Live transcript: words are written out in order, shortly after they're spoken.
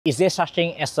Is there such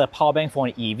thing as a power bank for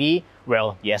an EV?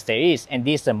 Well, yes there is, and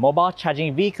this is a mobile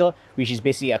charging vehicle, which is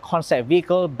basically a concept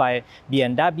vehicle by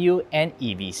BMW and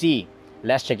EVC.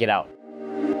 Let's check it out.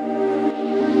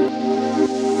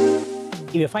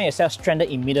 If you find yourself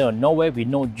stranded in the middle of nowhere with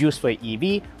no juice for your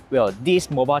EV, well, this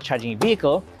mobile charging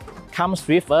vehicle comes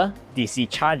with a DC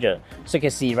charger. So you can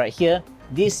see right here,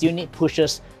 this unit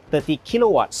pushes 30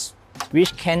 kilowatts,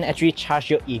 which can actually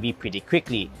charge your EV pretty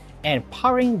quickly. And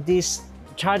powering this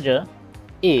charger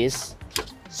is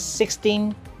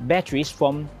 16 batteries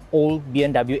from old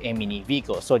BMW and MINI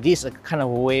vehicles. So this is a kind of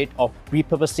a way of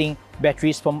repurposing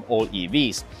batteries from old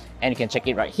EVs. And you can check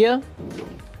it right here.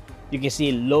 You can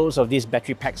see loads of these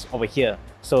battery packs over here.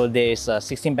 So there's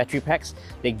 16 battery packs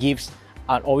that gives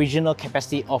an original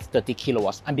capacity of 30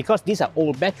 kilowatts. And because these are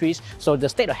old batteries, so the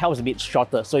state of health is a bit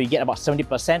shorter. So you get about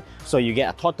 70%. So you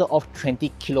get a total of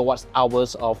 20 kilowatts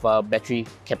hours of battery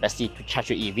capacity to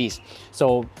charge your EVs.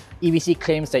 So EVC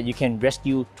claims that you can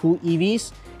rescue 2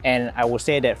 EVs. And I would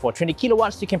say that for 20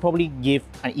 kilowatts, you can probably give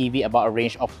an EV about a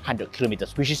range of 100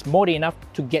 kilometers, which is more than enough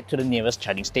to get to the nearest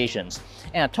charging stations.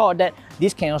 And on top of that,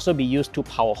 this can also be used to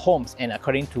power homes. And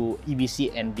according to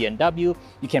EVC and BMW,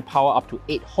 you can power up to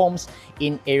 8 homes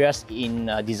in areas in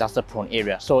disaster-prone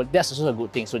areas. So that's also a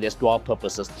good thing. So there's dual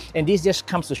purposes. And this just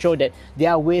comes to show that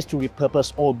there are ways to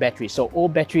repurpose old batteries. So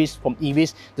old batteries from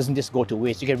EVs doesn't just go to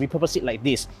waste. You can repurpose it like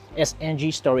this as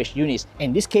energy storage units.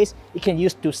 In this case, it can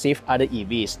use to save other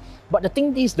EVs. But the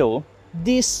thing is though,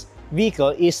 this vehicle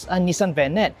is a Nissan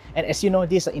Vanette, and as you know,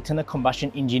 this is an internal combustion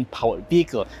engine powered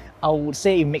vehicle. I would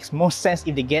say it makes more sense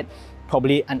if they get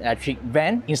probably an electric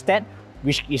van instead,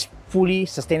 which is fully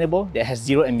sustainable, that has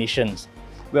 0 emissions.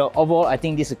 Well, overall, I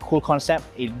think this is a cool concept.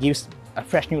 It gives a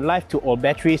fresh new life to old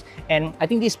batteries, and I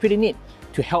think this is pretty neat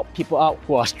to help people out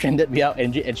who are stranded without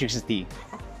electricity.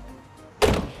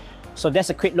 So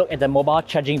that's a quick look at the mobile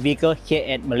charging vehicle here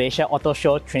at Malaysia Auto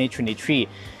Show 2023. If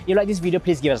you like this video,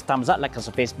 please give us a thumbs up, like us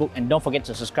on Facebook, and don't forget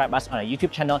to subscribe us on our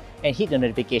YouTube channel and hit the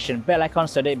notification bell icon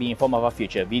so that you'll be informed of our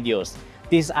future videos.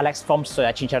 This is Alex from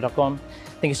soyachinchat.com.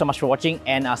 Thank you so much for watching,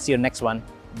 and I'll see you next one.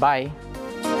 Bye!